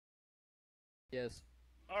Yes.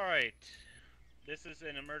 Alright, this is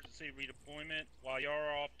an emergency redeployment. While y'all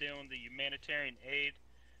are off doing the humanitarian aid,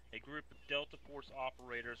 a group of Delta Force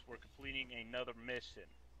operators were completing another mission.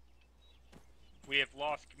 We have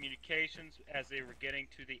lost communications as they were getting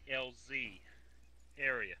to the LZ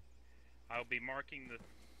area. I'll be marking the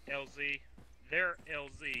their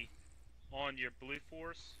LZ, on your Blue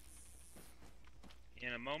Force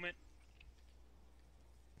in a moment.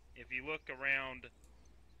 If you look around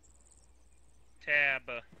tab,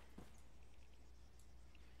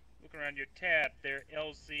 look around your tab, their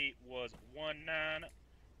LZ was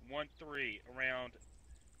 1913 around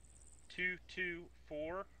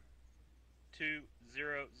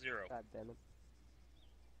 224200. God damn it.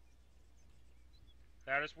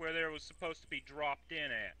 That is where they was supposed to be dropped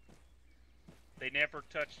in at. They never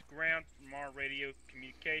touched ground from our radio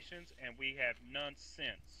communications, and we have none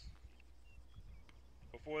since.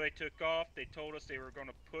 Before they took off, they told us they were going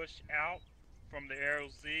to push out from the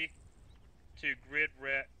LZ to grid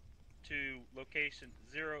ret to location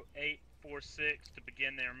 0846 to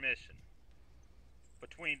begin their mission.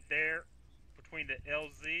 Between the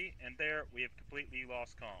LZ and there, we have completely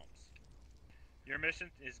lost comms. Your mission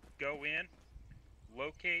is go in,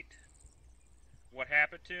 locate what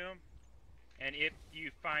happened to them, and if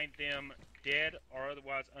you find them dead or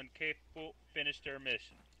otherwise incapable, finish their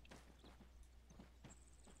mission.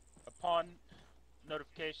 Upon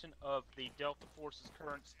notification of the Delta Force's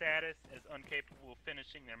current status as incapable of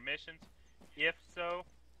finishing their missions, if so,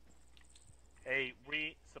 a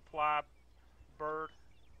resupply bird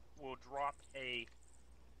will drop a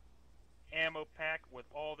ammo pack with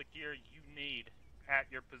all the gear you need at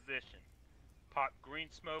your position. Pop green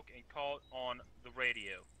smoke and call it on the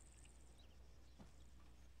radio.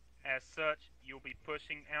 As such, you'll be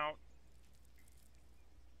pushing out,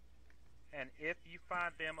 and if you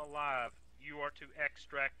find them alive, you are to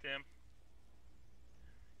extract them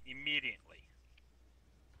immediately.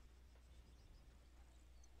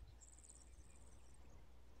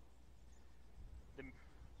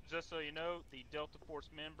 Just so you know, the Delta Force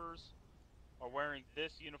members are wearing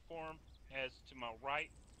this uniform as to my right,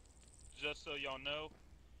 just so y'all know,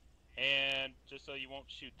 and just so you won't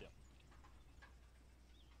shoot them.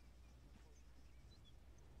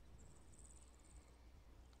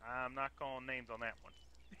 I'm not calling names on that one.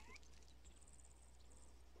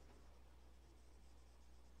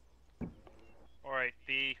 Alright,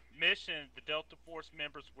 the mission the Delta Force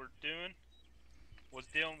members were doing was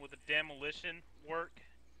dealing with the demolition work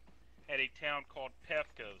at a town called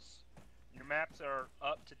Pefkos. Your maps are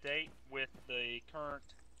up to date with the current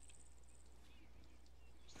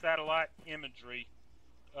satellite imagery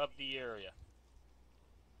of the area.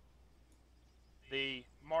 The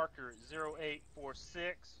marker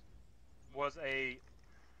 0846 was a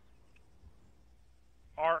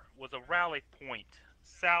rally point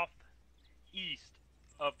southeast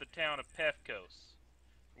of the town of Pefkos.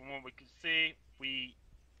 From what we can see, we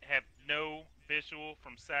have no visual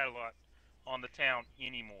from satellite on the town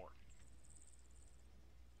anymore.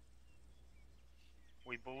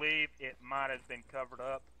 We believe it might have been covered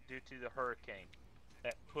up due to the hurricane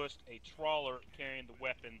that pushed a trawler carrying the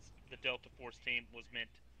weapons the Delta Force team was meant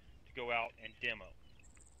to go out and demo.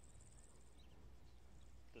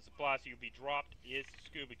 The supplies you'll be dropped is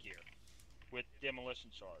scuba gear with demolition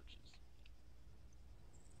charges.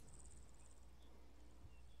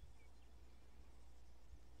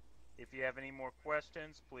 If you have any more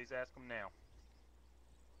questions, please ask them now.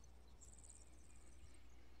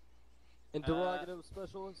 Interrogative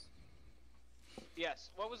specialist? Yes,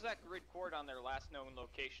 what was that grid cord on their last known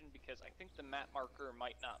location? Because I think the map marker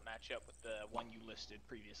might not match up with the one you listed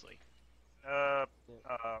previously.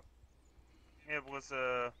 It was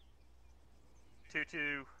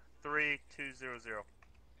 223200.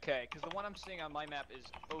 Okay, because the one I'm seeing on my map is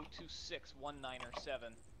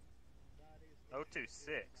 0261907.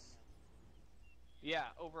 026. Yeah,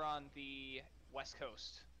 over on the west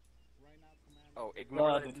coast. Oh,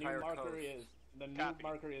 ignore The the new entire marker coast. is Copy.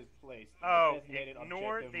 placed. Oh, The designated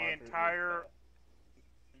ignore objective the marker is entire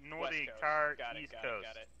West the coast. entire Got it, East got Coast. it,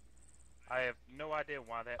 got it. I have no idea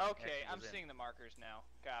why that. Okay, I'm was in. seeing the markers now.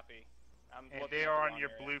 Copy. I'm And looking they at the are on wrong your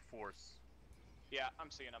area. Blue Force. Yeah, I'm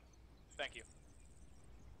seeing them. Thank you.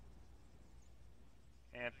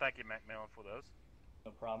 And thank you, Macmillan, for those.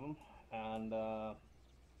 no problem. And Any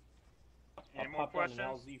I'll more pop down an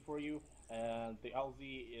questions? LZ for you. And the LZ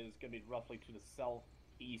is going to be roughly to the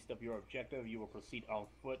southeast of your objective. You will proceed on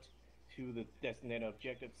foot to the designated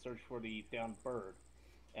objective, search for the downed bird.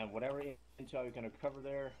 And whatever intel you're going to cover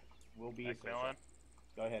there will be Macmillan,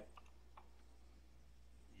 Go ahead.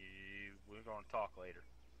 we're going to talk later.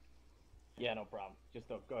 Yeah, no problem. Just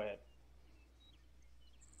go ahead.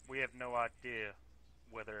 we have no idea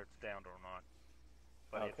whether it's downed or not.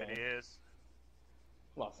 But if it is,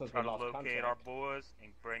 well, since try we to lost locate contact, our boys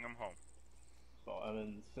and bring them home. well, I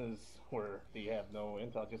mean, since we have no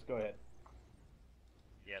intel, just go ahead.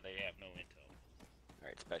 Yeah, they have no intel.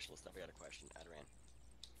 Alright, specialist, I've got a question. Adran.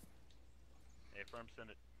 Hey, firm, send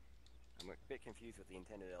it. I'm a bit confused with the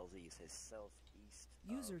intended LZ. It says southeast.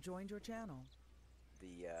 User joined your channel.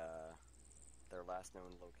 Their last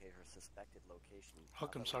known location or suspected location.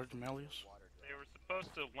 Welcome, Sergeant Malleus. They were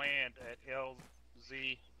supposed to land at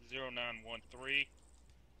LZ0913,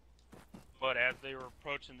 but as they were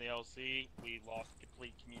approaching the LZ, we lost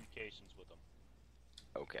complete communications with them.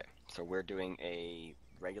 Okay, so we're doing a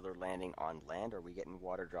regular landing on land, or are we getting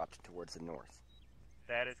water dropped towards the north?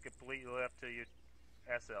 That is completely left to you,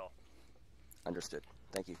 SL. Understood.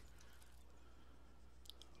 Thank you.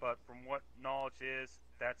 But from what knowledge is,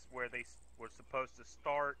 that's where they were supposed to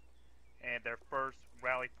start, and their first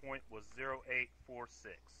rally point was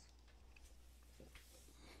 0846.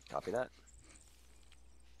 Copy that.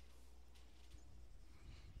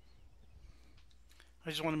 I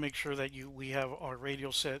just want to make sure that we have our radio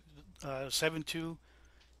set. 7-2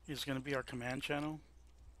 is going to be our command channel.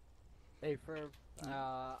 Hey, firm.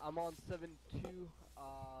 I'm on 7-2.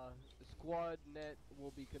 Squad net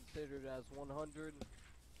will be considered as 100.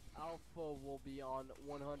 Alpha will be on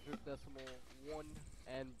 100.1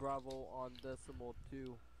 and Bravo on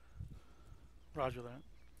 2. Roger that.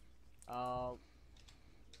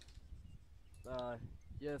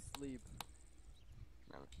 Yes, sleep.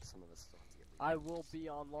 No, some of us still have to get I will be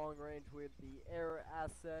on long range with the air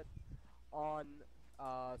asset on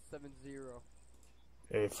 7-0.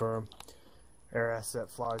 Hey, firm. Air asset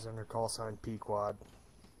flies under call sign Pequod.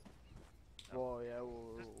 Whoa, yeah,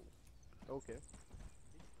 whoa. Okay.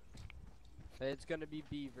 It's gonna be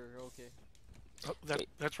Beaver, okay. Oh,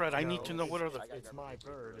 that's right. I need to know what are the... It's my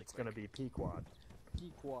bird. It's going to be Pequod.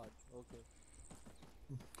 Pequod, okay.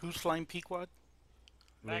 Who's flying Pequod?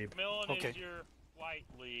 Macmillan Okay. is your flight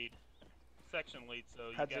lead, section lead, so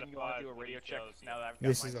you Hudson, gotta you want fly to do a what radio he check tells you. now that I've got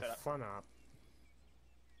This mine is a set up? fun op.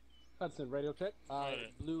 Hudson, radio check.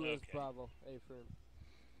 Blue is okay. Bravo. Hey, firm.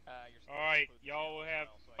 You're supposed to Alright, include y'all will the have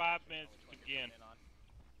email, so I 5 can minutes know to which one you're begin. putting in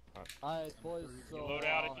on. Alright, boys, so Load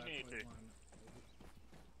out if you need to.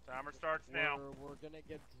 Timer starts now. we're gonna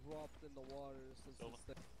get dropped in the water since it's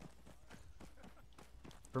the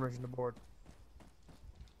Permission to board.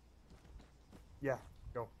 Yeah,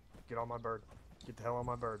 go. Get on my bird. Get the hell on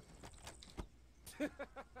my bird. I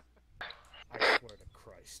swear to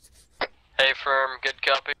Christ. Hey, firm, good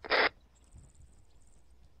copy.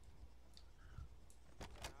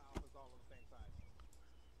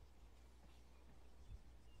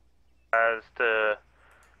 Guys to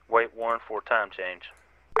wait 1 for time change.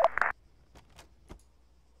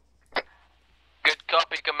 Good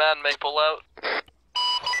copy, command may pull out.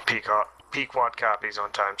 Pequod copies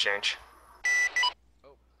on time change.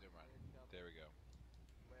 Oh, never mind. There we go.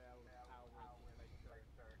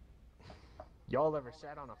 Y'all ever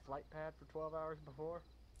sat on a flight pad for 12 hours before?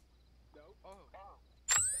 No. Oh.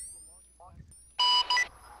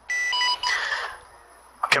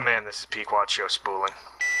 Command, this is Pequod show spooling.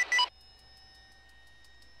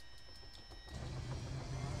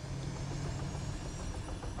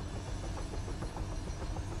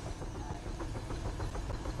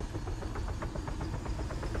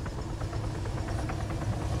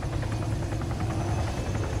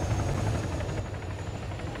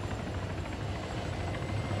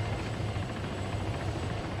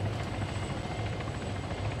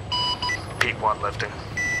 Pequod lifting.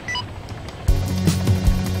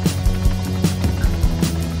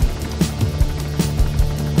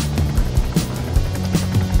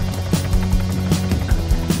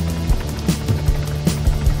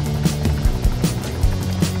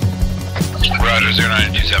 Roger,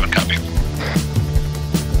 0927, copy.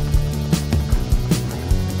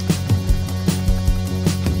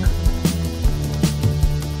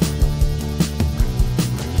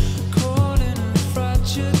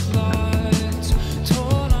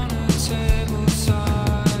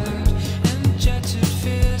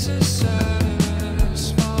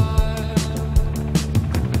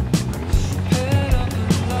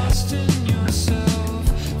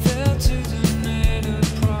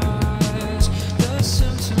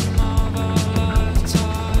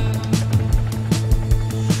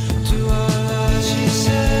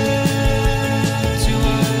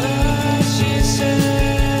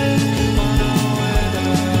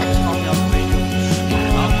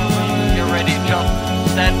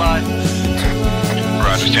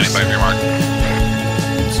 Standing by your mark.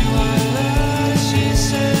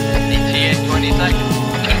 ETA 20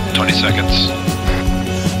 seconds. 20 seconds.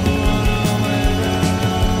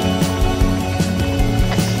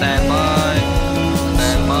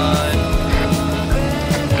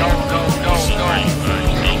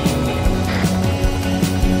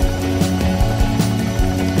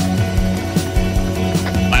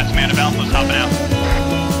 Popping out.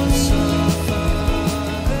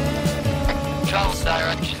 Travel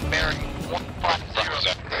direction bearing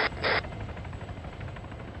 150.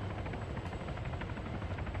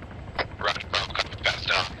 Roger, Bravo, copy, pass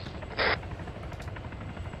down.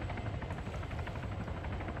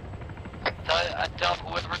 I tell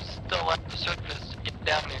whoever's still at the surface to get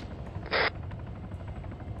down here.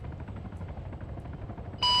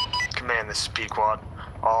 Command, this is Pequod.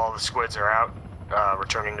 All the squids are out,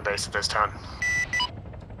 returning to base at this time.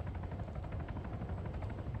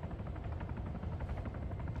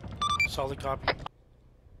 Solid copy.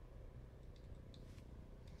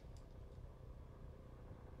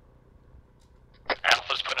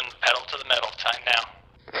 Alpha's putting the pedal to the metal. Time now.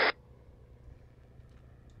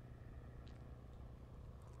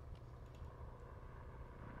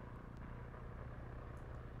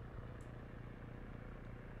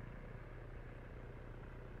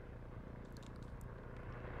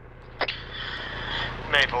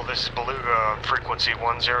 Maple, this is Beluga, frequency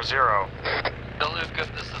 100. Beluga,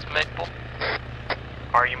 this is Maple.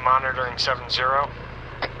 Are you monitoring 70?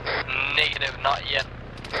 Negative, not yet.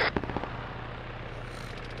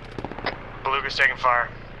 Beluga's taking fire.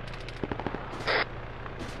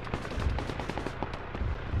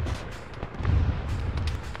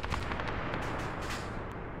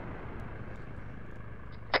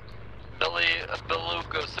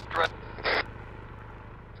 Beluga, suppress.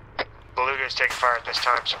 Beluga is taking fire at this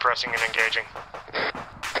time, suppressing and engaging.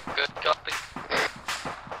 Good copy.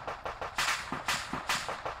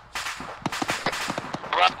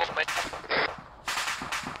 Bravo, Maple.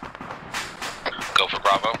 Go for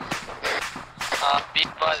Bravo. Be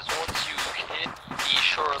advised, once you hit the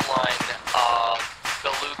shoreline,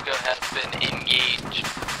 Beluga has been engaged.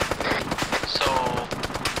 So,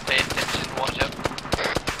 pay attention, watch out.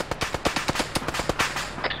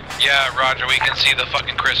 Yeah, Roger, we can see the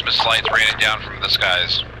fucking Christmas lights raining down from the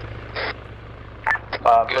skies.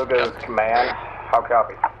 Beluga is command. How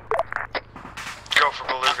copy? Go for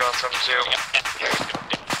Beluga on 72.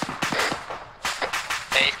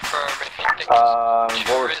 Hey, firm, if you think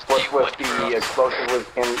What's with the explosion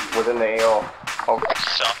within the AO? Over.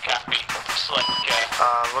 So, copy.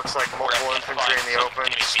 Looks like multiple infantry in the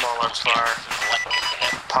open, small arms fire,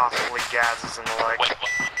 possibly gases and the like.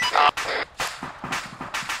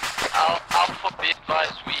 Alpha, be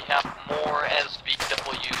advised, we have more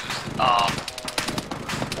SVWs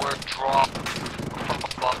who were dropped from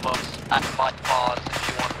above us at my pause if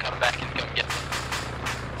you want to come back and come get them.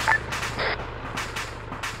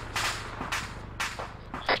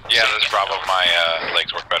 Yeah, this Bravo, my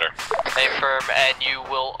legs work better. Hey, firm, and you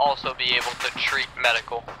will also be able to treat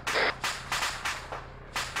medical.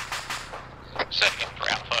 Setting up for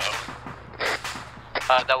Alpha.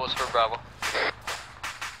 That was for Bravo.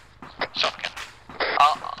 So,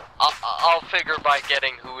 I'll figure by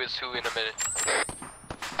getting who is who in a minute.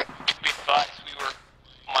 be advised,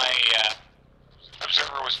 my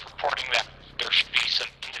observer was reporting that there should be some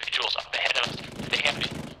individuals up ahead of us. They have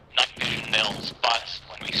night vision, they'll spot us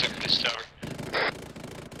when we surface over.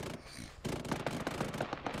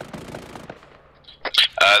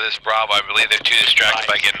 This Bravo, I believe they're too distracted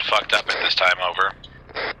by getting fucked up at this time, over.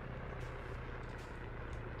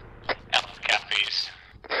 Alpha copies.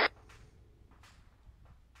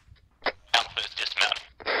 Alpha is dismounted.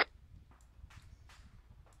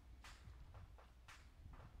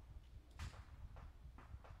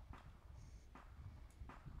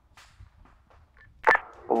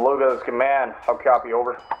 Beluga is command. How copy?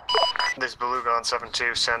 Over. This is Beluga on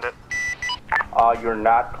 72, send it. You're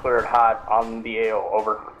not cleared hot on the AO.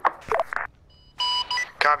 Over.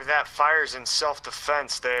 Copy that. Fire's in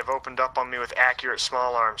self-defense. They have opened up on me with accurate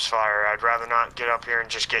small arms fire. I'd rather not get up here and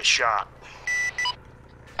just get shot.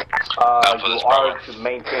 You are to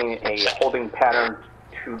maintain a holding pattern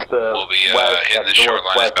to the We'll be west hitting and the shore line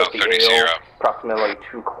northwest about of the 30-0. AO, approximately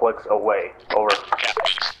 2 clicks away. Over.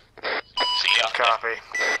 Copies. See ya. Copy.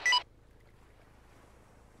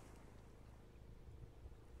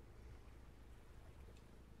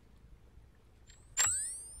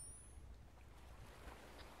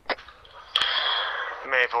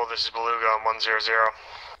 Maple, this is Beluga on 100.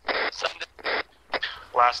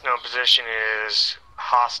 Last known position is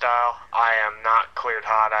hostile. I am not cleared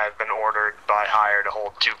hot. I have been ordered by higher to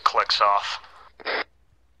hold 2 clicks off.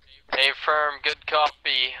 Hey, firm, good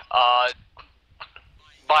copy.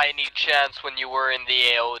 By any chance, when you were in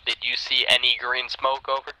the AO, did you see any green smoke?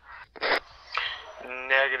 Over.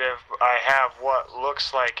 Negative. I have what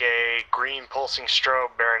looks like a green pulsing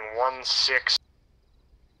strobe bearing 16.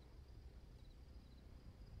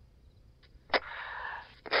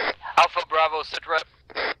 Alpha Bravo, sit rep.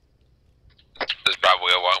 This is Bravo.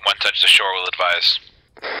 One touch to shore will advise.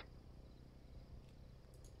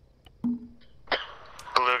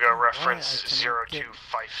 Beluga Why reference I cannot get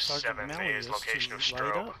 0257 Sergeant is location of Malleus to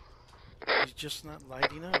light strobe. up. He's just not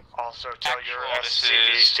lighting up. Also tell your Actual, this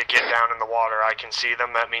SCVs is- to get down in the water. I can see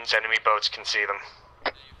them. That means enemy boats can see them.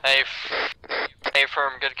 Hey,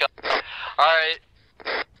 firm, good call. Alright.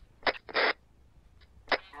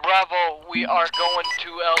 Bravo, we are going to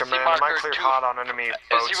LC Command, am I marker cleared hot on enemy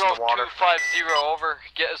boats in the water? 0250, over.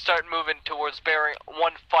 Start moving towards bearing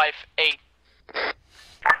 158.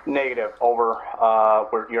 Negative. Over.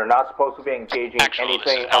 You're not supposed to be engaging Actual, this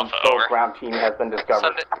anything is Alpha, until over. ground team has been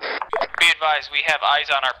discovered. Be advised, we have eyes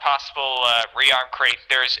on our possible rearm crate.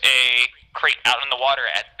 There's a crate out in the water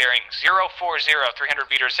at bearing 040, 300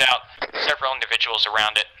 meters out. Several individuals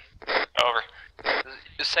around it. Over.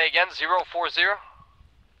 Say again, 040?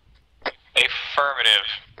 Affirmative.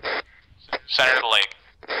 Center of the lake.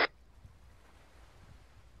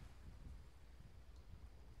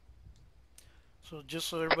 So just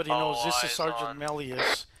so everybody knows, this is eyes Sergeant on.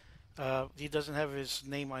 Malleus. He doesn't have his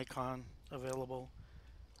name icon available.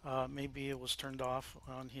 Maybe it was turned off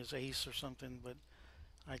on his ace or something, but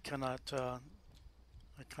I cannot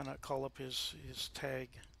call up his tag.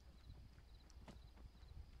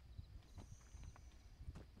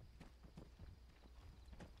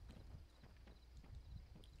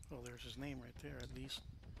 Oh, there's his name right there, at least.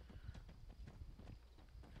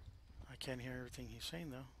 I can't hear everything he's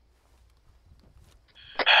saying, though.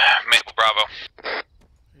 Maple Bravo. There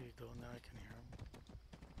you go, now I can hear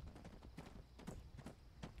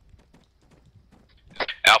him.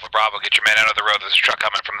 Alpha Bravo, get your man out of the road. There's a truck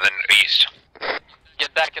coming from the east.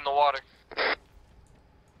 Get back in the water.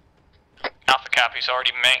 Alpha copies,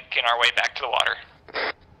 already making our way back to the water.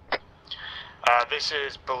 This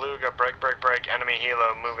is Beluga, break, enemy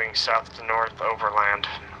helo moving south to north overland.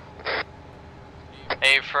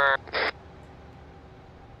 A firm.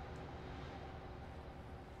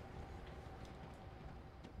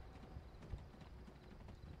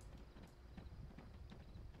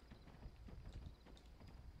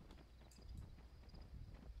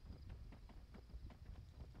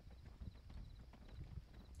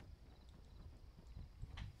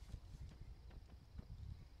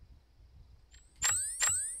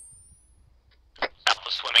 Alpha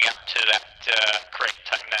swimming up to that crate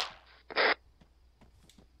time now.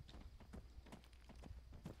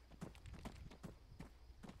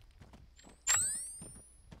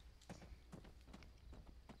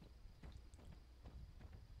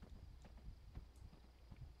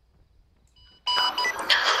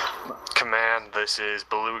 Command, this is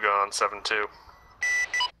Beluga on 7-2.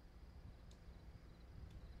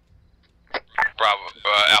 Bravo,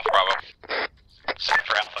 Alpha Bravo. Send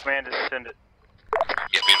for Alpha. Command is send it.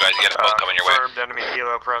 Yeah, be advised, you got a boat coming your way. Confirmed enemy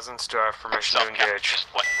helo presence. Do I have permission to Self-cap engage? just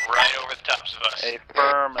went right over the tops of us. A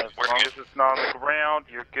firm, as We're long good. as it's not on the ground,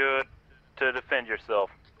 you're good to defend yourself.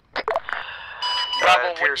 Bravo,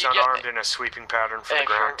 when appears you get- unarmed in a sweeping pattern for the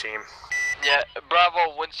ground team. Yeah,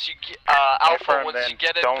 Bravo, once you get, Alpha, firm, once then. you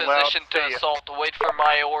get in Don't allow it position to to see you. assault, wait for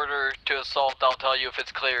my order to assault, I'll tell you if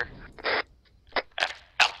it's clear.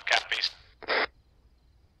 Alpha copies.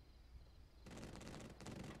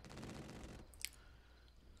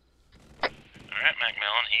 Alright,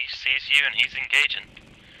 Macmillan, he sees you and he's engaging.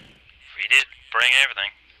 If he did, bring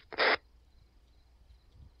everything.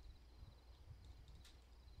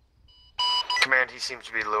 Command, he seems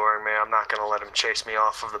to be luring me. I'm not going to let him chase me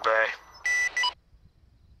off of the bay.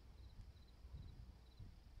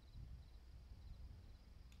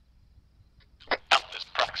 Alpha's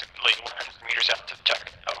approximately 100 meters out to the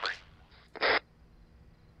target. Over.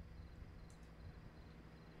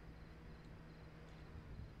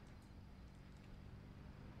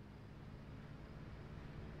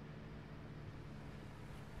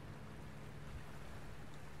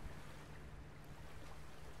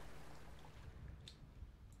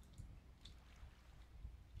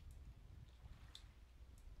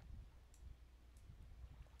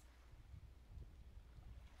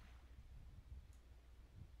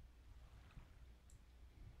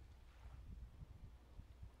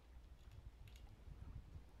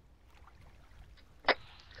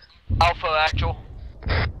 Alpha, actual.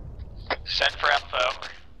 Send for Alpha. Over.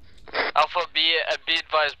 Alpha, be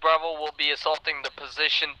advised, Bravo will be assaulting the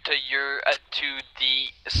position to the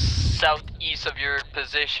southeast of your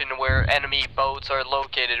position where enemy boats are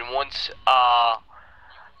located. Once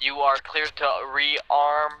you are clear to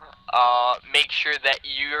rearm, make sure that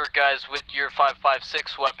your guys with your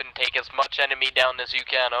 5.56 weapon take as much enemy down as you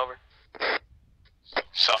can. Over.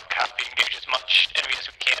 Self-copy. Engage as much enemy as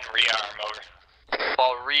we can. Rearm. Over.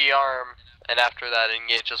 While rearm, And after that,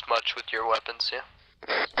 engage as much with your weapons, yeah?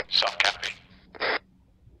 Soft copy.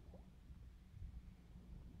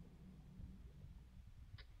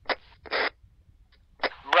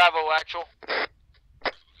 Bravo, actual.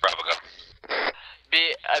 Bravo, go.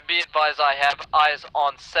 Be advised, I have eyes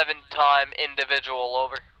on 7-time individual,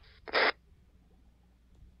 over.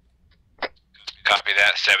 Copy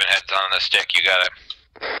that. 7 heads on the stick. You got it.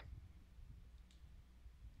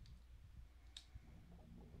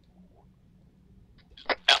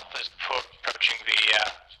 Alpha's approaching the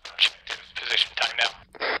objective position time now.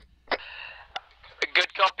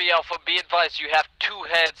 Good copy, Alpha. Be advised, you have 2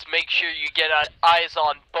 heads. Make sure you get eyes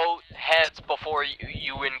on both heads before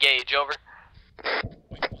you engage, over.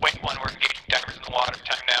 Wait, 1, we're engaging divers in the water.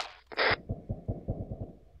 Time now.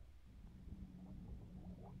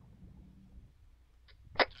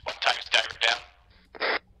 What time is diver down?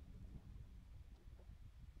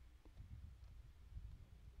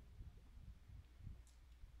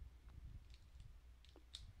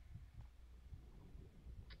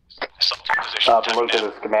 Assaulting position. Beluga, this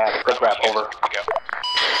is command. Quick wrap, over.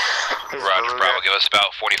 Roger, Bravo. Give us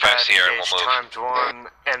about 45 here and we'll move. Times 1.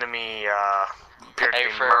 Enemy appeared to Hey,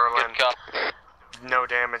 be for Merlin. good cop. No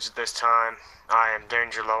damage this time. I am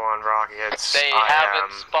danger low on rockets. They I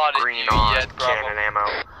haven't am spotted green you on yet, Bravo. cannon ammo.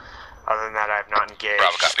 Other than that, I have not engaged.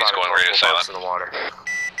 Bravo copies, Spotted going radio multiple boats silent. in the water.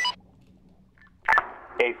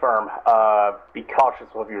 A firm, be cautious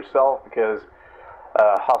of yourself because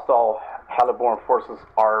hostile Haliborn forces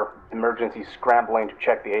are emergency scrambling to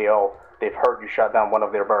check the AO. They've heard you shot down one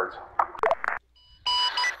of their birds.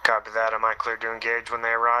 Copy that. Am I clear to engage when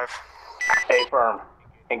they arrive? A firm,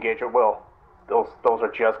 engage at will. Those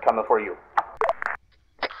are just coming for you.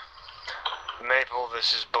 Maple,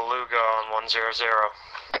 this is Beluga on 100.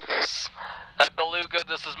 Beluga,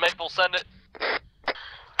 this is Maple, send it.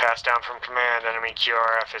 Pass down from command. Enemy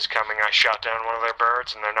QRF is coming. I shot down one of their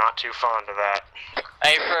birds, and they're not too fond of that.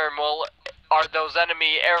 Affirm, well, are those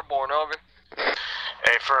enemy airborne, over?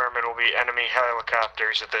 Affirm, it'll be enemy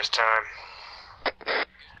helicopters at this time.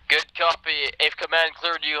 Good copy. If command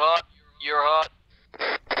cleared you hot, you're hot.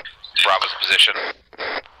 Bravo's position.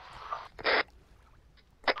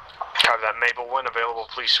 Copy that. Maple, when available,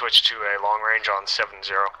 please switch to a long range on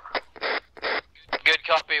 70. Good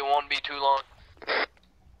copy, it won't be too long.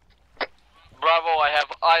 Bravo, I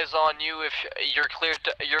have eyes on you if you're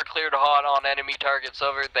cleared hot on enemy targets,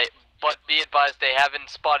 over. But be advised, they haven't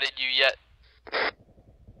spotted you yet.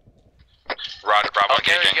 Roger, Bravo,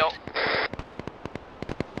 okay, engaging. There you go.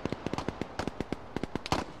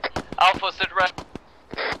 Alpha, sit rep.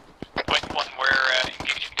 Wait, 1, we're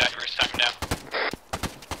engaging divers. Time now.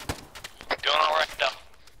 Doing alright, though.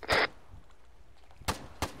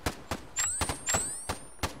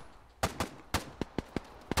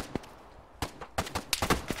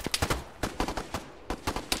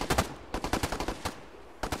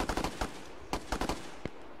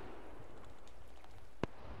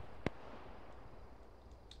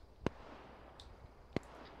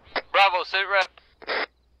 Bravo, sit rep.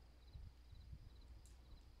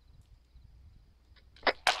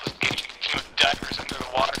 Alpha's engaging a team of divers under the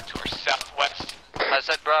water to our southwest. I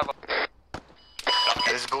said Bravo.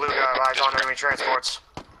 This is Beluga. I have eyes on enemy transports.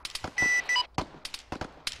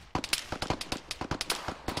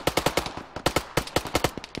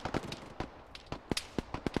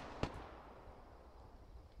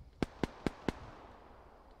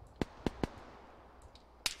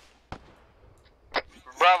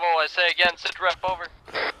 Bravo, I say again, sit rep, over.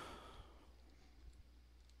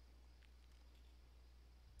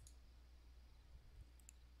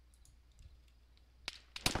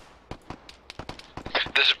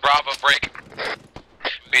 This is Bravo, break.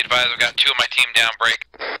 Be advised, I've got 2 of my team down, break.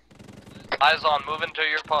 Eyes on, move into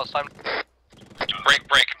your post. I'm Break,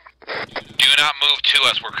 break. Do not move to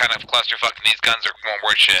us, we're kind of clusterfucking. These guns won't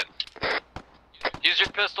worth shit. use your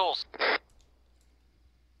pistols.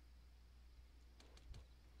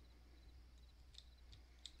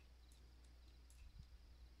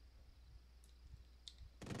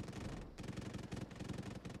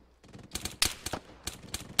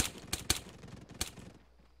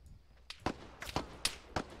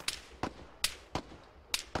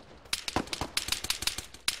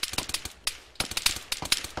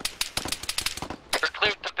 We're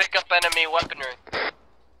cleared to pick up enemy weaponry.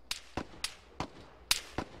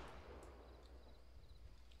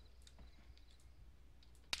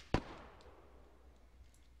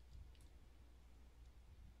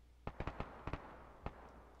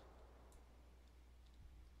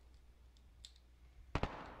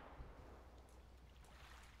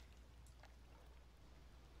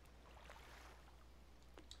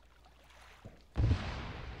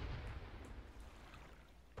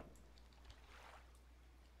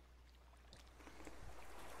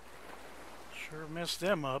 messed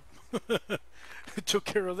them up. Took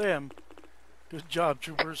care of them. Good job,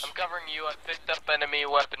 troopers. I'm covering you. I picked up enemy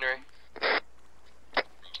weaponry.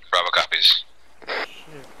 Bravo copies.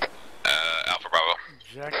 Shit. Alpha Bravo.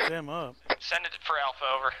 Jacked them up. Send it for Alpha,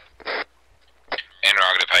 over.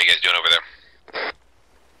 Interrogative, how you guys doing over there?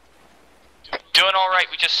 Doing alright,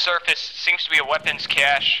 we just surfaced. Seems to be a weapons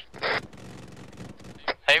cache.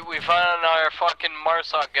 Hey, we found our fucking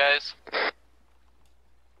MARSOC, guys.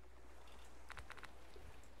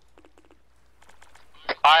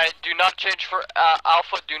 Alright, do not change for,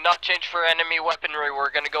 Alpha, do not change for enemy weaponry.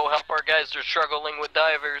 We're gonna go help our guys. They're struggling with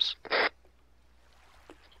divers.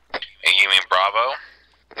 And you mean Bravo?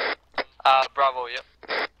 Bravo, yep.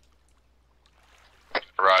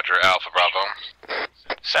 Roger, Alpha Bravo.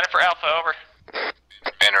 Send it for Alpha, over.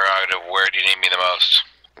 Interrogative, where do you need me the most?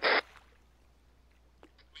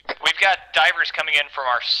 We've got divers coming in from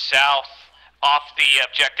our south, off the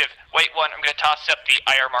objective. Wait one, I'm gonna toss up the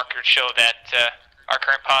IR marker to show that, our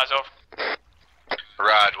current pause, over.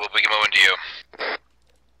 Rod, we'll be moving to you.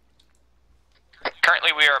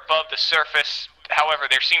 Currently we are above the surface. However,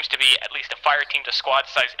 there seems to be at least a fire team to squad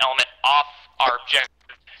size element off our objective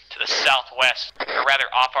to the southwest, or rather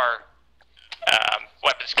off our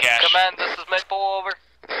weapons cache. Command, this is Maple, over.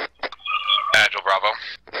 Agile Bravo.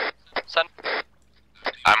 Send.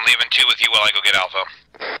 I'm leaving 2 with you while I go get Alpha.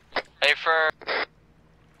 Hey, for...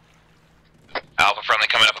 Alpha friendly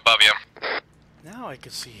coming up above you. Now I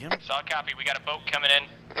can see him. Solid copy, we got a boat coming in.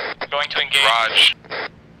 Going to engage. Raj.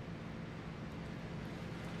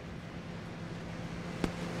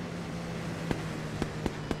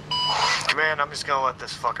 Command, I'm just gonna let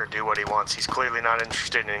this fucker do what he wants. He's clearly not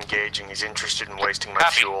interested in engaging. He's interested in wasting my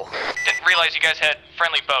Copy. fuel. Didn't realize you guys had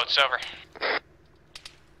friendly boats, over.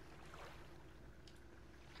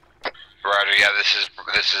 Roger, yeah,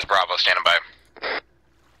 this is Bravo standing by.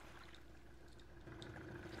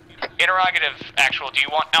 Interrogative, actual, do you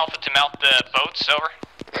want Alpha to mount the boats, over?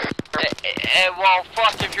 Well,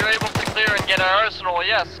 fuck, if you're able to clear and get our arsenal,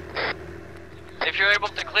 yes. If you're able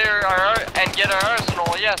to clear and get our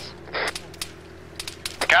arsenal, yes.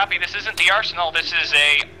 Copy, this isn't the arsenal, this is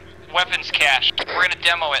a weapons cache. We're gonna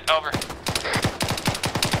demo it, over.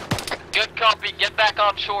 Good copy, get back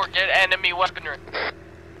on shore, get enemy weaponry.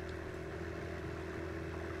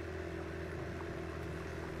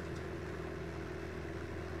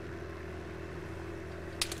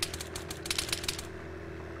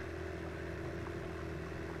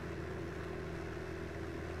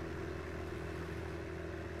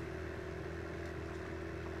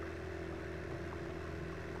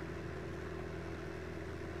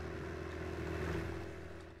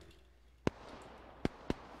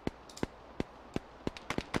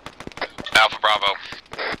 Alpha Bravo.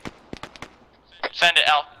 Send it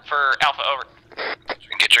for Alpha, over.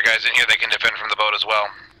 Get your guys in here, they can defend from the boat as well.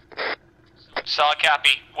 Solid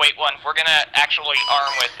copy. Wait one, we're gonna actually arm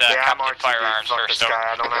with competent firearms Fuck first, this over.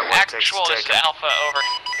 guy. I don't have what it takes Actual, to this take is him. Alpha, over.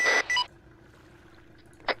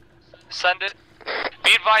 Send it.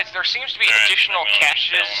 Be advised, there seems to be additional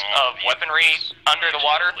caches of weaponry under the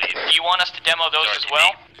water. Do you want us to demo those as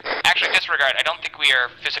well? Actually, disregard. I don't think we are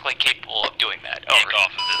physically capable of doing that. Over.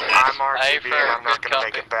 I'm RTB and I'm not gonna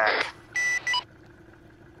make it back.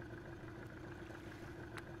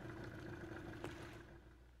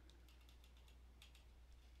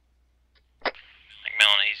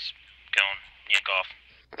 McMillan, he's going yank off.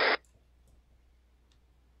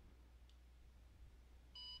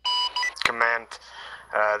 Command,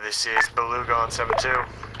 this is Beluga on 7-2.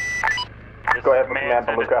 Go ahead, Command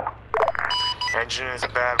Beluga. Engine is a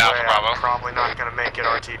bad Alpha way. Bravo. I'm probably not gonna make it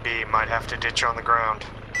RTB. Might have to ditch on the ground.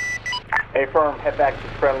 Affirm, head back to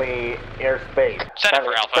friendly airspace. Send it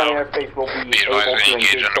for Alpha, Friendly over. airspace will be Be able advised, to we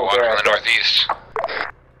engage engage underwater in the aircraft. northeast.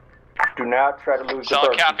 Do not try to lose the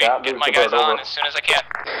Solid bird. copy. Do not Get lose my the guys bird. on Over. as soon as I can.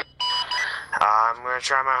 I'm gonna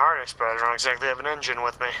try my hardest, but I don't exactly have an engine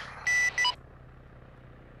with me.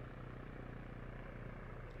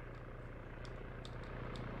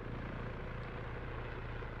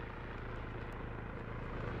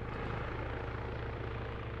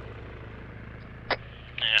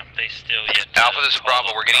 Yeah, they still yet. Alpha, this is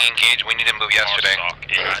Bravo. We're getting engaged. We need to move yesterday.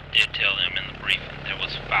 And I did tell them in the briefing there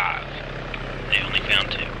was 5. They only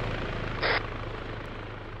found 2.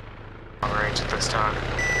 Long range at this time.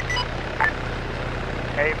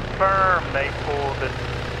 Affirm, Maple.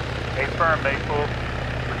 Affirm, Maple.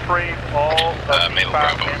 Retrieve all of the Maple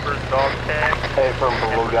 5 Bravo. members dog tag. Affirm,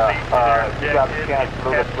 Beluga. You got the scan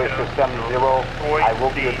Beluga switch to 7-0. I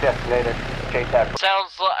will be your designated JTAC.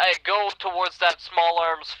 Sounds like go towards that small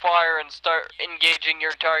arms fire and start engaging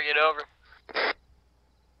your target, over.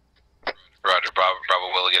 Roger, Bravo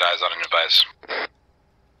will get eyes on an advice.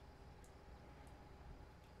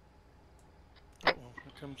 Here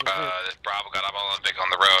comes a Vic. Bravo got up on Vic on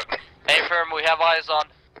the road. Hey, firm, we have eyes on.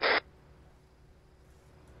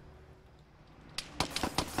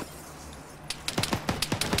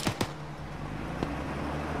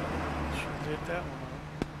 Sure did that one.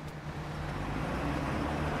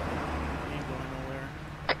 Ain't going nowhere.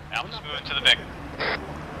 Alpha's moving to the Vic. There's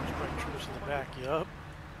probably troops in the back. Yup.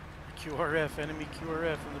 QRF, enemy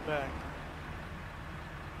QRF in the back.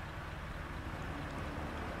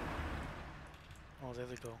 Oh, there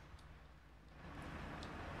they go.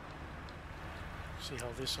 See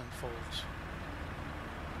how this unfolds.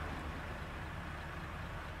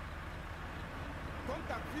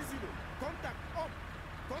 Contact visible. Contact up.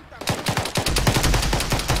 Contact.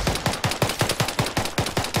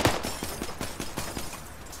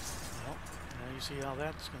 Well, now you see how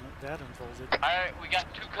that unfolded. Alright, we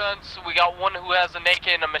got 2 cunts. We got one who has an AK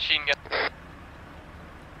and a machine gun.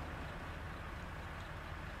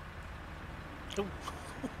 Oh.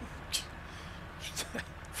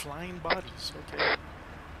 Flying bodies, okay.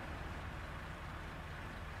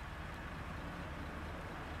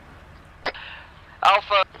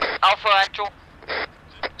 Alpha actual.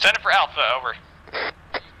 Send it for Alpha, over.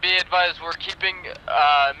 Be advised, we're keeping,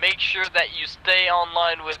 make sure that you stay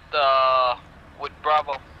online with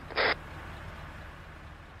Bravo.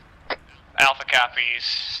 Alpha copies.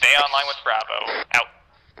 Stay online with Bravo. Out.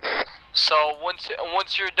 So once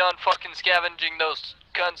you're done fucking scavenging those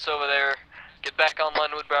cunts over there, get back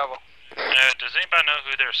online with Bravo. Does anybody know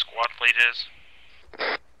who their squad lead is?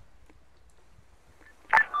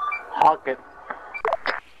 Hawk it.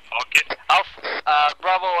 Alpha,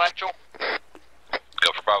 Bravo actual.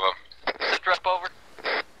 Go for Bravo. Sit rep over.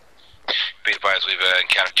 Be advised, we've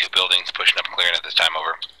encountered 2 buildings pushing up and clearing at this time,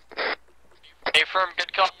 over. Hey firm,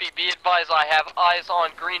 good copy. Be advised, I have eyes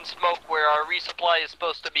on green smoke where our resupply is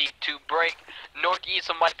supposed to be to break northeast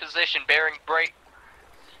of my position, bearing break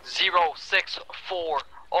 064.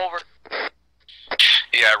 Over.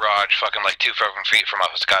 Yeah, Raj, fucking like 2 fucking feet from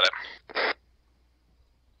us, got it.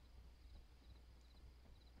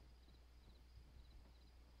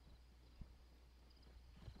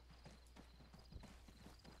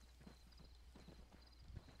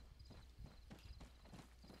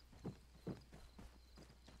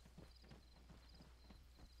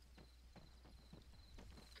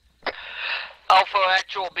 Alpha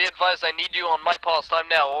actual, be advised, I need you on my pause time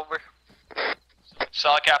now, over.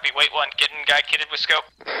 Solid copy. Wait 1. Getting guy kitted with scope.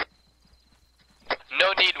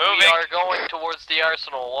 No need, Moving. we are going towards the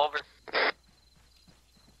arsenal, over.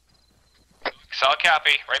 Solid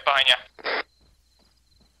copy. Right behind you.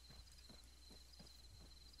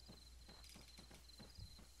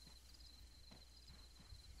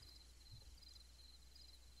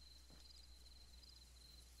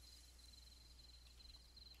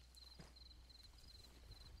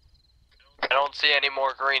 I don't see any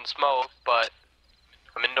more green smoke, but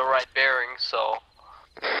I'm in the right bearing, so...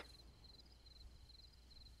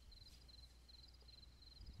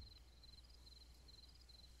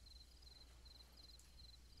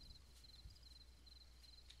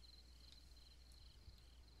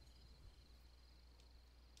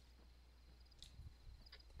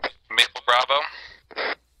 Maple Bravo.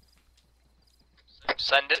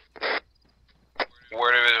 Send it.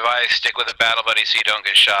 Word of advice, stick with the battle buddy so you don't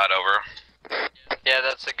get shot, over. Yeah,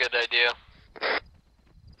 that's a good idea.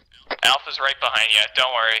 Alpha's right behind you.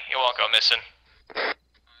 Don't worry. You won't go missing.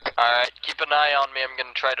 Alright, keep an eye on me. I'm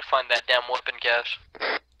gonna try to find that damn weapon cache.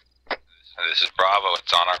 This is Bravo,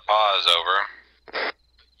 it's on our pause, over.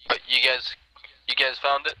 But you guys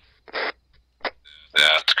found it?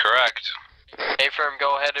 That's correct. Hey firm,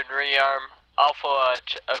 go ahead and rearm. Alpha,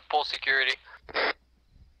 pull security.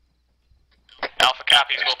 Alpha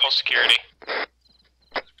copies. We'll pull security.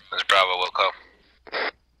 This is Bravo, Wilco.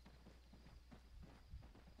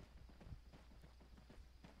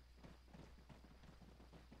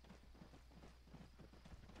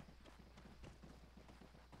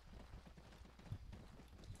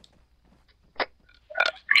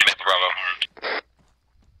 Maple Bravo.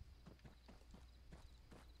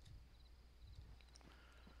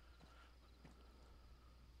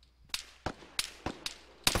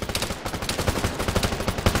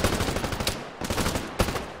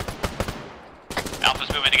 Alpha's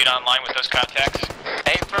moving to get online with those contacts.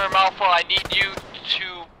 Hey firm Alpha, I need you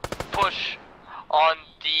to push on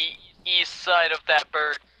the east side of that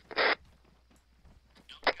bird.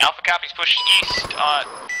 Alpha copies. Push east.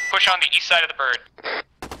 Push on the east side of the bird.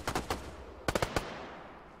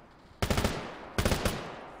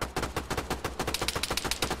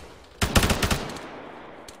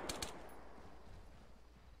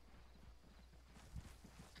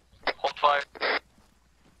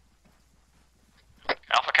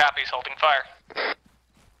 copies, holding fire.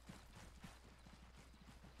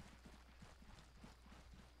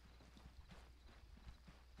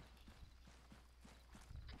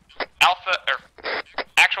 Alpha,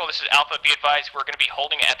 actual, this is Alpha, be advised, we're going to be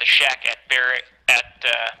holding at the shack at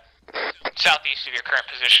southeast of your current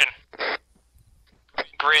position.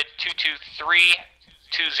 Grid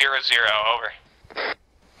 223200, over.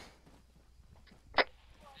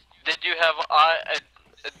 Did you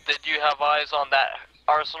have eyes on that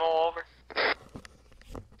arsenal, over?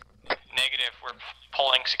 Negative, we're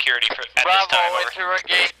pulling security at Bravo, this time, over.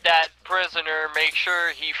 interrogate that prisoner, make sure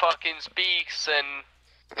he fucking speaks and...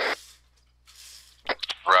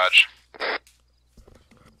 Raj.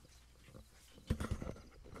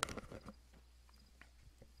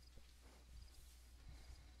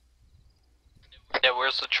 Yeah,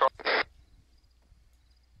 where's the truck?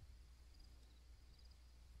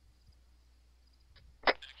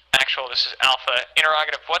 Actual, this is Alpha.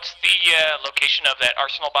 Interrogative, what's the location of that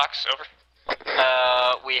arsenal box, over?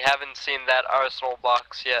 We haven't seen that arsenal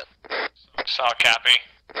box yet. Solid copy.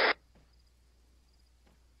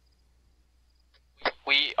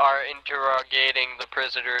 We are interrogating the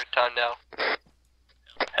prisoner, time now.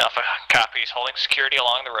 Alpha copies, holding security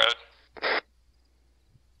along the road.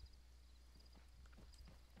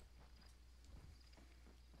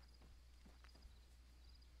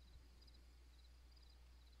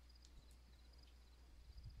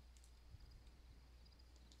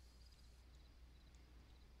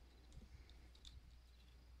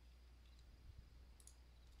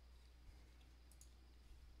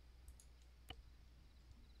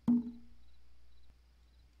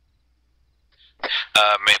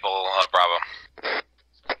 Maple, Bravo.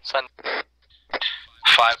 Send.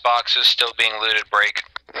 5 boxes still being looted, break.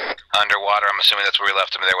 Underwater, I'm assuming that's where we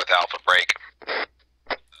left him there with Alpha, break.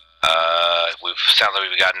 Sounds like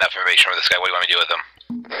we've got enough information for this guy. What do you want me to do with him?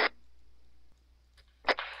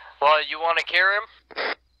 Well, you want to carry him?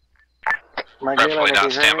 Preferably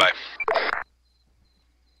not, standby.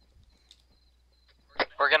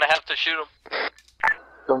 We're gonna have to shoot him.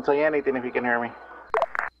 Don't say anything if you can hear me.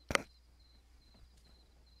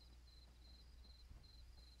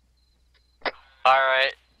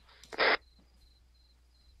 Alright.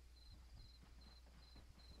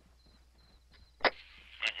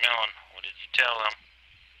 McMillan, what did you tell them?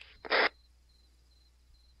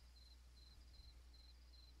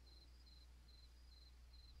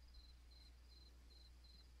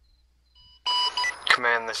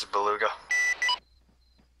 Command, this is Beluga.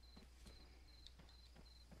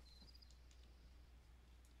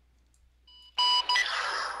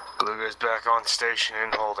 Beluga's back on station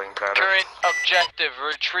in holding pattern. Current objective,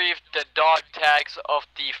 retrieve the dog tags of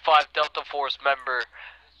the 5 Delta Force member.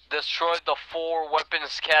 Destroy the 4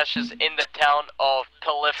 weapons caches in the town of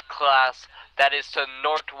Pilif class that is to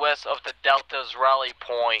northwest of the Delta's rally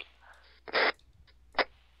point.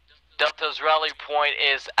 Delta's rally point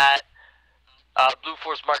is at Blue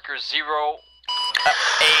Force marker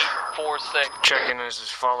 0846. Check-in is as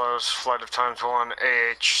follows. Flight of times 1,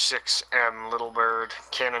 AH-6M, Little Bird.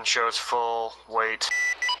 Cannon shows full weight.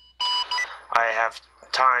 I have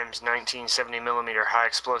times 1970mm high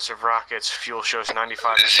explosive rockets. Fuel shows 95%.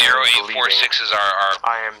 0846 is our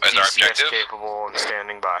I am is our DCS objective. capable and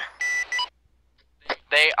standing by.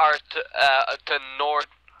 They are to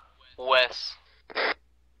northwest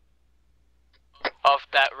of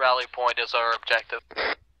that rally point is our objective.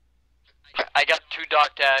 I got 2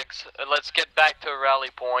 dog tags. Let's get back to rally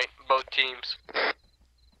point, both teams.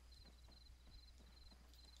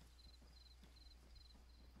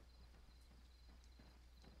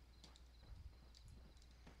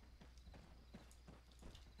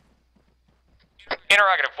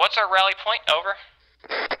 Interrogative, what's our rally point, over?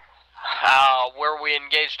 Where we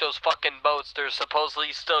engaged those fucking boats, there's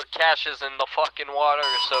supposedly still caches in the fucking water,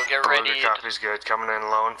 so get ready. Copy's good. Coming in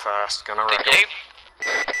low and fast. Gonna wreck Dave,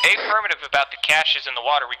 affirmative about the caches in the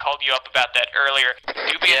water. We called you up about that earlier.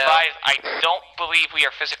 Do be advised, I don't believe we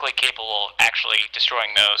are physically capable of actually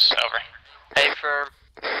destroying those, over. Hey, firm.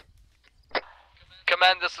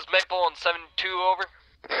 Command, this is Maple on 7-2, over.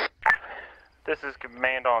 This is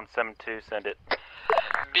Command on 7-2, send it.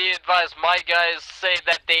 Be advised, my guys say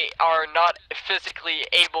that they are not physically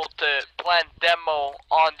able to plant demo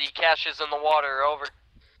on the caches in the water, over.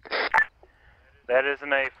 That is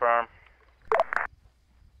an A-firm.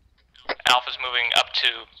 Alpha's moving up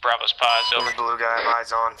to Bravo's pause, over. Blue guy,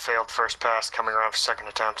 eyes on, failed first pass, coming around for second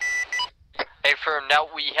attempt. Hey, firm, now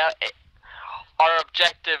we have... Our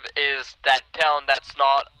objective is that town that's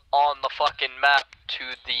not on the fucking map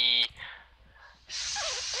to the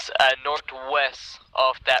northwest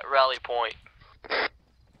of that rally point.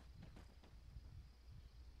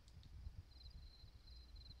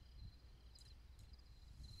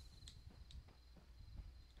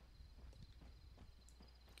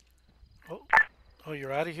 Oh,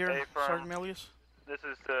 you're out of here, Hey, firm. Sergeant Melius? This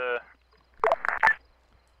is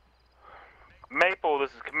Maple.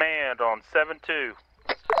 This is command on 7-2.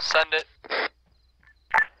 Send it.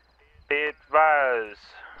 Be advised.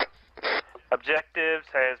 Objectives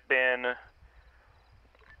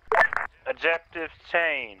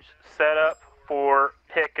changed. Set up for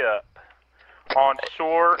pickup. On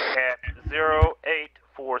shore at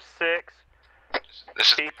 0846.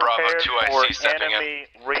 This is Be Bravo prepared 2 for IC stepping in. enemy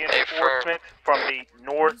reinforcements from the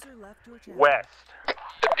northwest.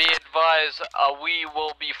 Be advised, we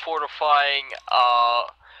will be fortifying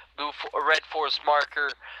red force marker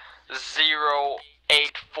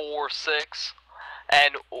 0846,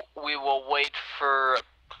 and we will wait for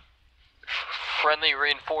friendly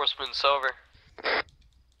reinforcements. Over.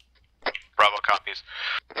 Bravo copies.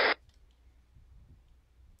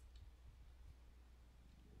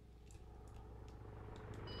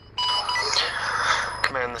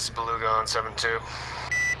 Command, this is Beluga on 7-2.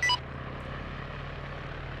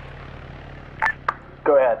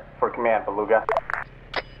 Go ahead for command, Beluga.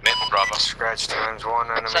 Maple Bravo. Scratch times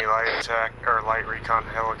 1 enemy light attack, or light recon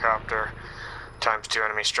helicopter, times 2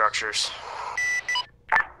 enemy structures.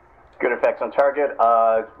 Good effects on target.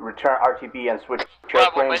 Return RTB and switch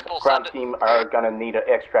airframes. Ground team are gonna need an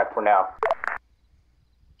extract for now.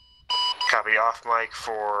 Copy, off mic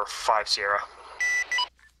for 5 Sierra.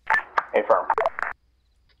 Affirm.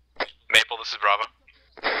 Maple, this is Bravo.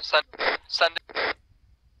 Send it.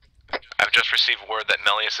 I've just received word that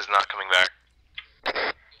Melius is not coming back.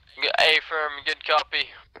 Affirm, good copy.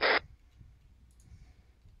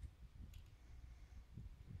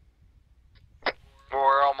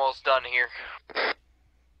 We're almost done here.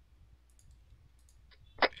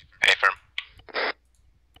 Affirm.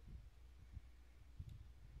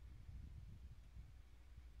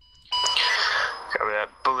 Copy that.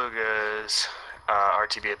 Beluga's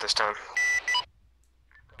RTB at this time.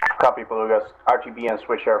 Copy, Belugas. RTB and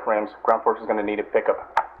switch airframes. Ground force is gonna need a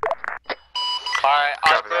pickup. Alright,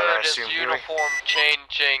 our Copy that, I bird is assume Huey. uniform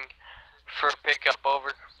changing for pickup.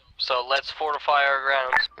 Over. So let's fortify our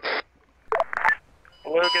grounds.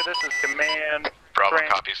 Beluga, this is command. Bravo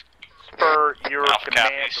copies. Transfer your Alpha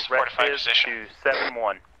command copies. Fortified directives position. to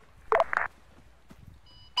 7-1.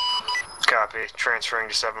 Copy, transferring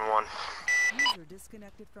to 7-1. User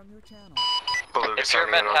disconnected from your channel. Beluga If your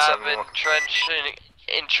signing men in on have 7-1.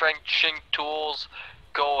 entrenching tools,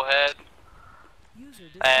 go ahead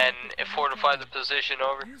and fortify the position.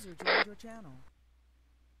 Over. User joined your channel.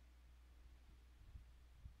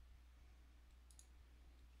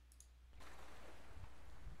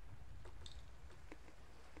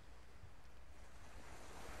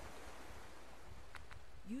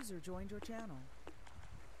 User joined your channel.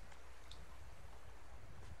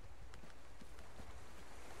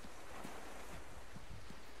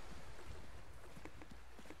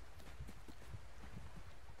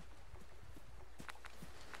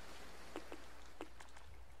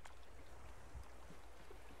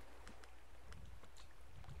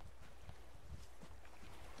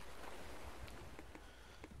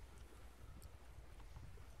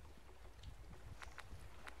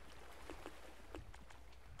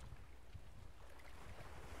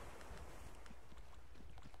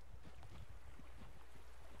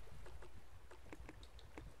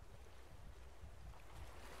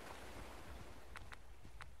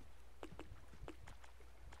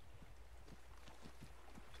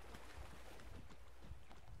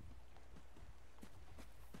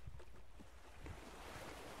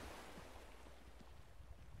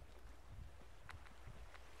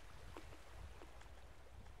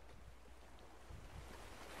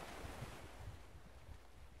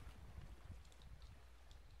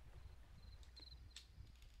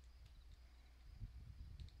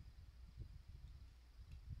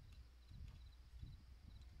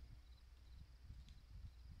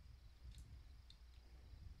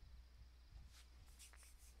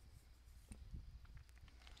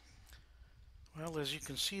 Well, as you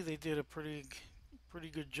can see, they did a pretty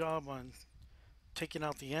good job on taking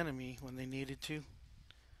out the enemy when they needed to.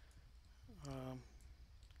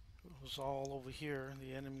 It was all over here,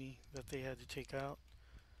 the enemy that they had to take out.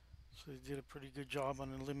 So they did a pretty good job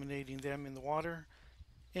on eliminating them in the water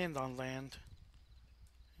and on land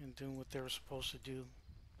and doing what they were supposed to do.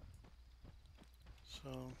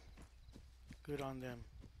 So, good on them.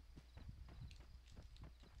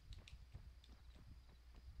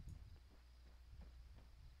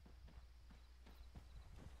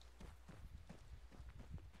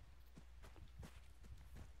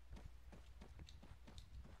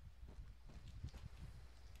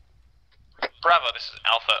 Bravo, this is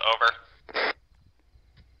Alpha, over.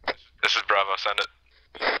 This is Bravo, send it.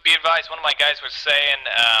 Be advised, one of my guys was saying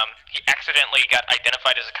he accidentally got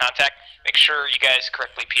identified as a contact. Make sure you guys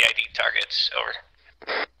correctly PID targets. Over.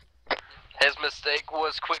 His mistake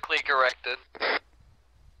was quickly corrected.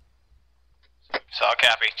 Solid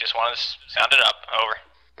copy. Just wanted to sound it up. Over.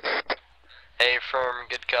 A firm,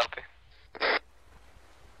 good copy.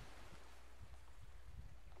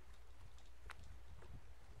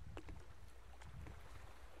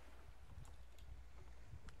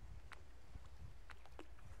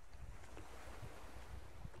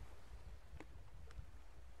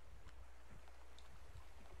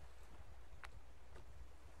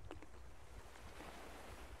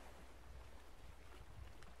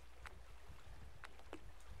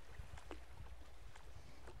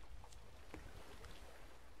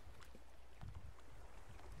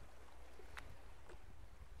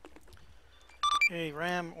 Hey,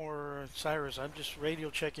 Ram or Cyrus, I'm just radio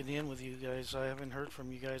checking in with you guys. I haven't heard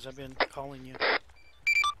from you guys. I've been calling you.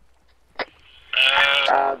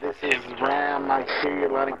 This is Ram. I hear you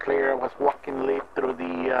loud and clear. I was walking late through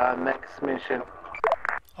the next mission.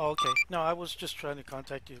 Oh, okay. No, I was just trying to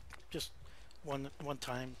contact you just one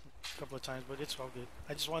time, a couple of times, but it's all good.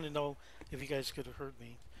 I just wanted to know if you guys could have heard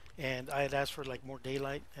me. And I had asked for like more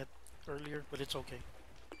daylight earlier, but it's okay.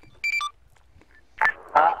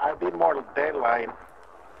 I did more daylight.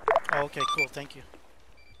 Oh, okay, cool. Thank you.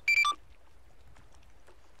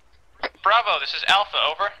 Bravo, this is Alpha.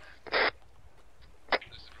 Over.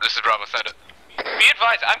 This is Bravo, send it. Be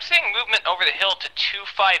advised, I'm seeing movement over the hill to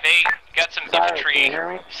 258. Got some Sorry, infantry can you hear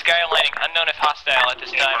me? skylining, unknown if hostile at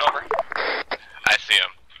this time. Over. I see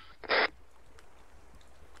him.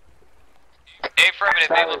 Affirmative,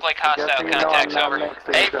 they look like hostile contacts. Over.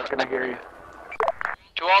 Can I hear you?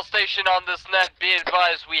 To all station on this net, be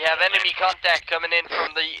advised we have enemy contact coming in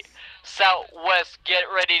from the southwest. Get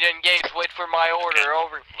ready to engage. Wait for my order.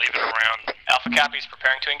 Over. Leave it around. Alpha copies,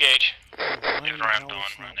 preparing to engage. Leave it around Dawn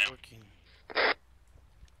right now.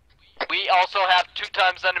 We also have 2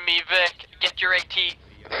 times enemy Vic. Get your AT.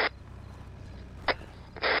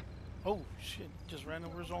 Oh, shit. Just ran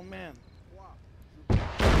over his own man.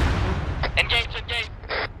 Engage, engage.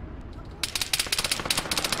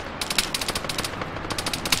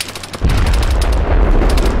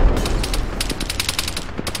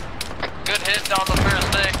 Good hit on the first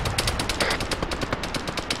thing.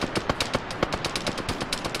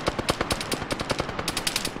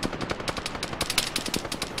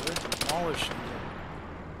 They're demolishing them.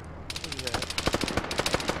 Look at that.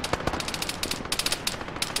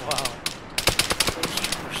 Wow. Those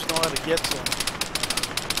troopers know how to get some.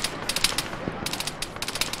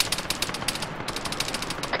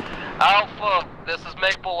 Alpha, this is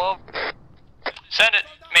Maple. Over. Send it.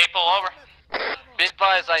 Maple. Over. Be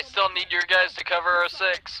advised, I still need your guys to cover our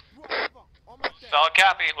 6. Solid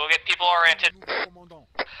copy. We'll get people oriented.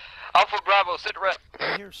 Alpha Bravo, sit rep.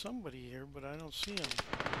 I hear somebody here, but I don't see him.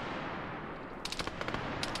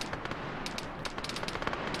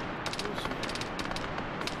 Where is he?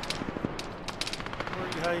 Where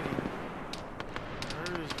are you hiding? I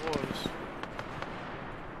heard his voice.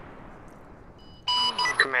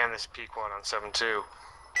 Command, this Peak 1 on 7-2.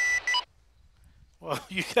 Well,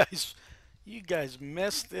 you guys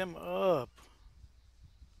messed them up.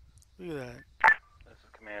 Look at that. This is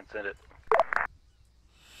command, send it.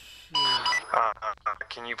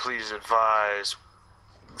 Can you please advise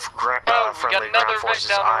another friendly ground forces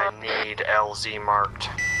down I the road. need LZ marked?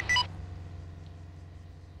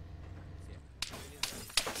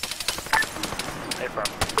 Hey, firm.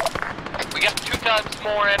 We got 2 times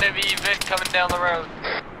more enemy Vic coming down the road.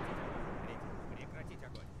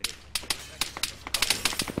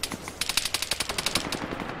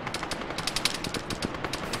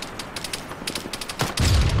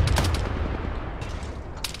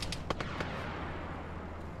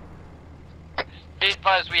 Be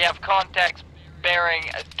advised, we have contacts bearing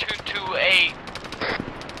 228.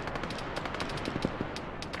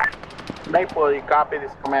 Maple, you copy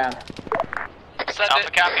this command. Send Alpha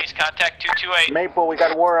it. copies. Contact 228. Maple, we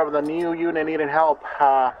got word of the new unit needing help.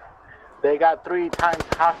 They got 3 times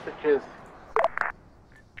hostages.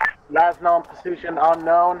 Last known position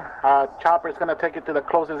unknown. Chopper's gonna take it to the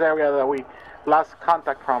closest area that we lost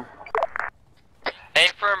contact from. A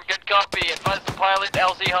firm, good copy. Advise the pilot,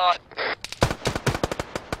 LZ hot.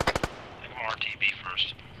 Take him RTB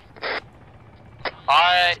first.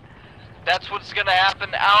 Alright. That's what's gonna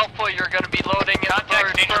happen. Alpha, you're gonna be loading in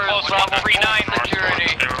Contact danger close, Bravo 139.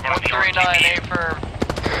 security. They were gonna be 139, RTB. A firm.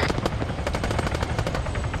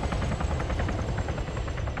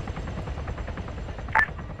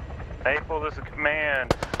 April, this is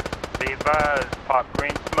command. Be advised, pop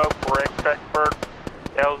green smoke for expert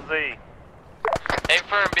LZ. A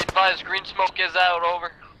advise, green smoke is out,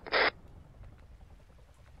 over.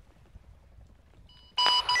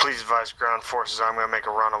 Please advise ground forces I'm going to make a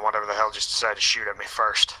run on whatever the hell just decided to shoot at me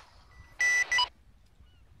first.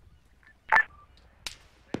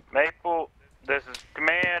 Maple, this is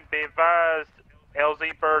command. Be advised,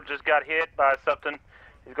 LZ Bird just got hit by something.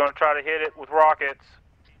 He's going to try to hit it with rockets.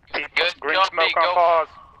 Keep Good green copy, smoke on go. pause.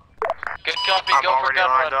 Good copy, I'm go for already gun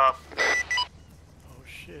lined run. up. Oh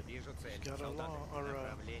shit. He's got a law or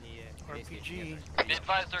RPG. Be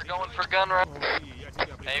advised, they're going for gun run.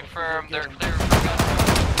 Hey, firm, they're Get 'em. clear for gun run.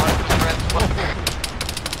 Mark the red spot.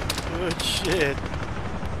 Good shit.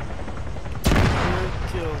 Good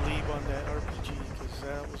kill, Leave on that RPG, because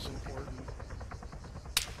that was important.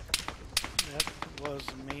 That was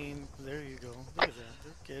the main. There you go. Look at that.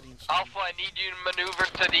 They're getting some. Alpha, I need you to maneuver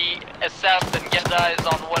to the south and get eyes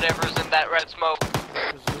on whatever's in that red smoke.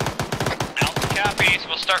 Alpha copies.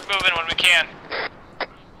 We'll start moving when we can.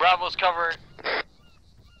 Bravo's covered.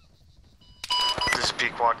 This is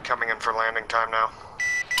Pequod coming in for landing time now.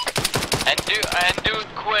 And do it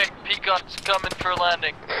quick. Peacock's coming for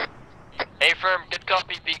landing. Hey, firm, good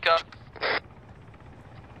copy, Peacock.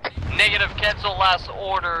 Negative, cancel last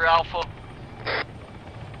order, Alpha.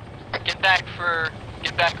 Get back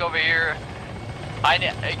over here.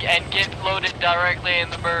 And get loaded directly in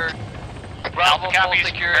the bird. Bravo, Alpha copies. full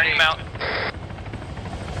security. Turning them out.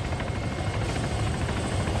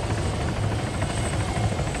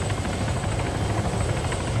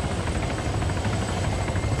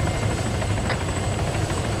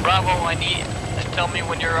 Bravo, I need. Tell me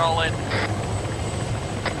when you're all in.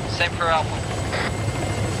 Same for Alpha.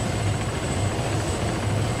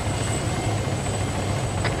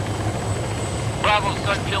 Bravo,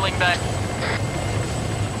 start peeling back.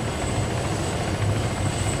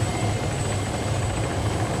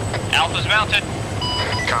 Alpha's mounted.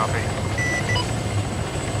 Copy.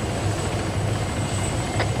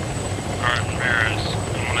 Alright, Ramirez,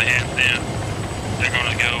 I'm gonna have them. They're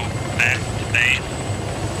gonna go back to base,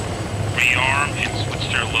 rearm, and switch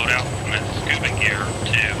their loadout from that scuba gear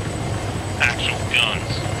to actual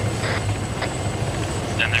guns.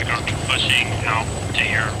 Then they're gonna be pushing out to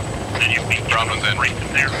here. Then you'll be Bravo's in. right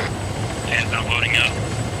from there as they're loading up.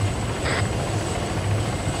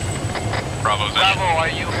 Bravo's in. Bravo, are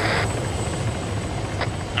you?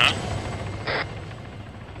 Huh?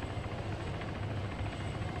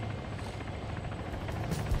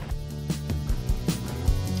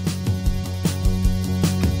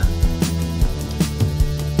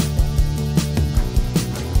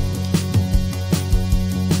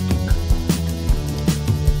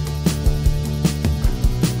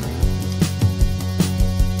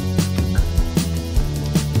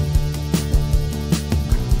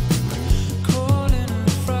 Caught in a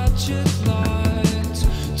fractured light,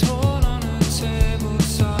 torn on a table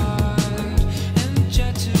side,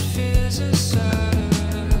 injected fears are satisfied.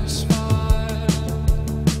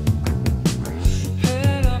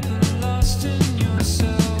 Head up and lost in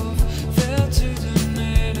yourself, failed to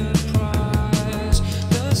donate a prize,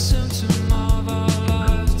 the symptom of our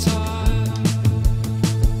lifetime.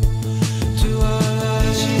 Do I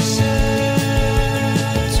lie, she said,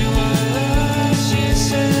 do I lie, she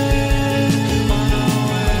said.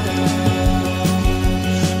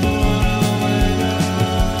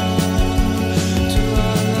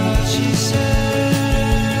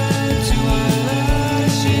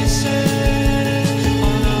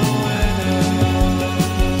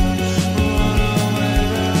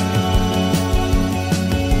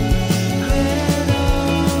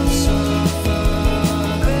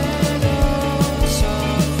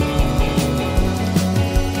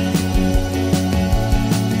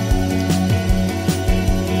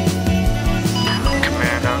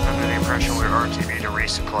 Command, I was under the impression we were RTB to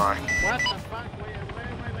resupply. What the fuck?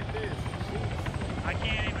 Why like this? I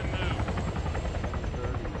can't even move.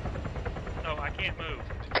 No, I can't move.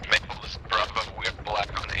 Maple, this is Bravo. We're black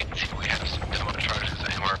on AT. We have some ammo charges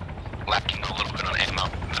and we're lacking a little bit on ammo.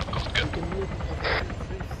 That goes good.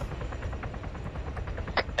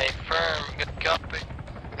 Hey, firm, good copy.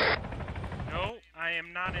 No, I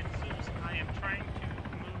am not in Zeus. I am trying to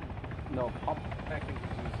move. No, pop back into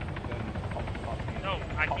Zeus, then pop in. No,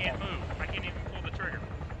 I pop can't out. move. I can't even pull the trigger.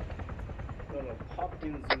 No, pop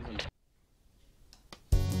in Zeus and